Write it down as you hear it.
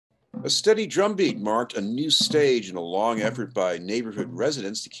A steady drumbeat marked a new stage in a long effort by neighborhood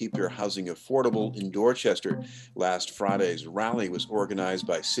residents to keep their housing affordable in Dorchester. Last Friday's rally was organized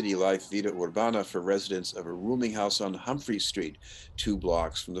by City Life Vida Urbana for residents of a rooming house on Humphreys Street, 2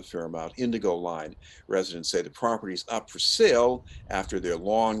 blocks from the Fairmount Indigo line. Residents say the property is up for sale after their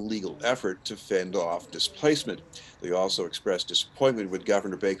long legal effort to fend off displacement. They also expressed disappointment with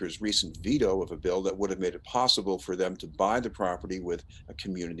Governor Baker's recent veto of a bill that would have made it possible for them to buy the property with a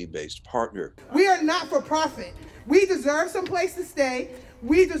community-based partner. We are not for profit. We deserve some place to stay.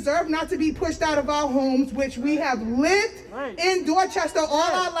 We deserve not to be pushed out of our homes, which we have lived in Dorchester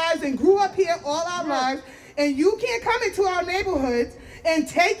all our lives and grew up here all our lives. And you can't come into our neighborhoods and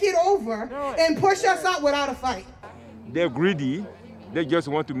take it over and push us out without a fight. They're greedy. They just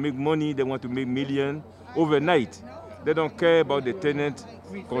want to make money. They want to make millions overnight. They don't care about the tenant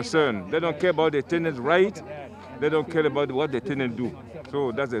concern. They don't care about the tenant's right. They don't care about what the tenant do.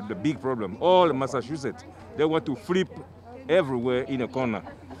 So that's the big problem. All in Massachusetts, they want to flip everywhere in a corner,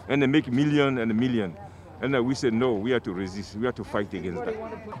 and they make million and a million. And we said, no, we have to resist. We have to fight against that.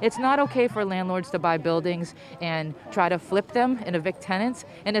 It's not okay for landlords to buy buildings and try to flip them and evict tenants.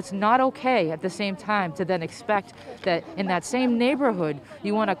 And it's not okay at the same time to then expect that in that same neighborhood,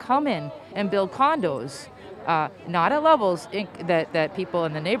 you want to come in and build condos, not at levels that people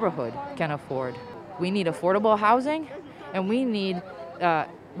in the neighborhood can afford. We need affordable housing, and we need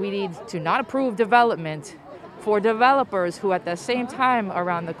to not approve development for developers who at the same time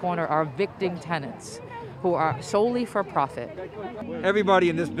around the corner are evicting tenants who are solely for profit. Everybody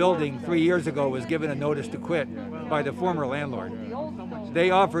in this building 3 years ago was given a notice to quit by the former landlord. They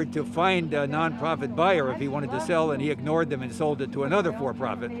offered to find a nonprofit buyer if he wanted to sell, and he ignored them and sold it to another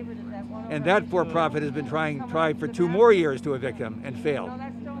for-profit. And that for-profit has been tried for 2 more years to evict him and failed.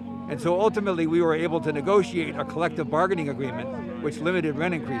 And so ultimately we were able to negotiate a collective bargaining agreement which limited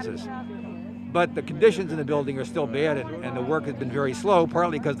rent increases. But the conditions in the building are still bad, and the work has been very slow,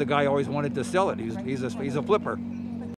 partly because the guy always wanted to sell it. He's a flipper.